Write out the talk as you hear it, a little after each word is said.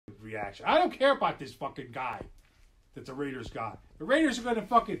reaction. I don't care about this fucking guy that the Raiders got. The Raiders are gonna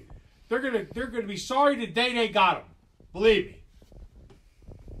fucking, they're gonna be sorry the day they got him. Believe me.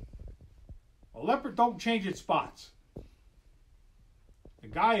 A leopard don't change its spots. The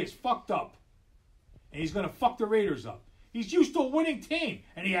guy is fucked up, and he's gonna fuck the Raiders up. He's used to a winning team,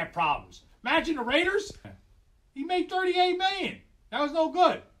 and he had problems. Imagine the Raiders. He made $38 million. That was no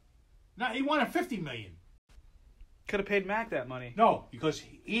good. Now he wanted $50 million. Could have paid Mac that money. No, because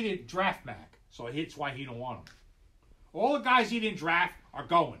he didn't draft Mac, so that's why he don't want him. All the guys he didn't draft are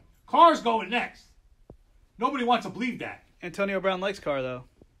going. Carr's going next. Nobody wants to believe that. Antonio Brown likes Carr, though.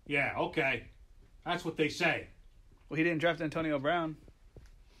 Yeah, okay. That's what they say. Well, he didn't draft Antonio Brown.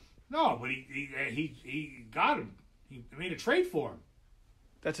 No, but he got him. He made a trade for him.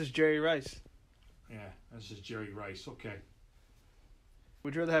 That's his Jerry Rice. Yeah, that's his Jerry Rice. Okay.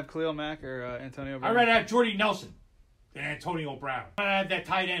 Would you rather have Khalil Mack or Antonio Brown? I'd rather have Jordy Nelson than Antonio Brown. I'd rather have that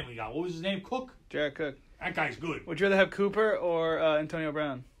tight end we got. What was his name? Cook? Jared Cook. That guy's good. Would you rather have Cooper or Antonio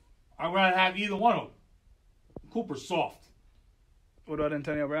Brown? I'd rather have either one of them. Cooper's soft. What about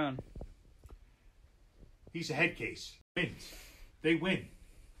Antonio Brown? He's a head case. Wins. They win.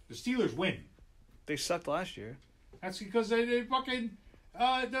 The Steelers win. They sucked last year. That's because they fucking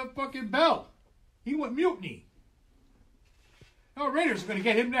the fucking Bell. He went mutiny. No, Raiders are gonna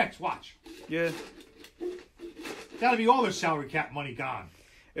get him next. Watch. Yeah. That'll be all their salary cap money gone.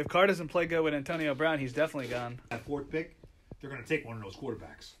 If Carr doesn't play good with Antonio Brown, he's definitely gone. That fourth pick, they're gonna take one of those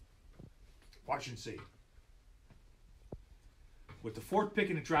quarterbacks. Watch and see. With the fourth pick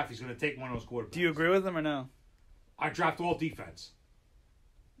in the draft, he's gonna take one of those quarterbacks. Do you agree with him or no? I draft all defense.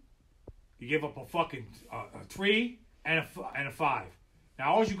 You give up a fucking 3 and a 5.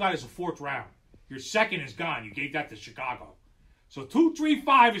 Now all you got is a 4th round. Your second is gone. You gave that to Chicago. So 2, 3,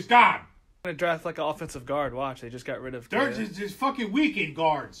 5 is gone. I'm going to draft like an offensive guard. Watch, they just got rid of... They're just fucking weak in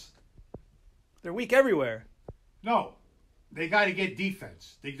guards. They're weak everywhere. No. They got to get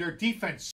defense. Their defense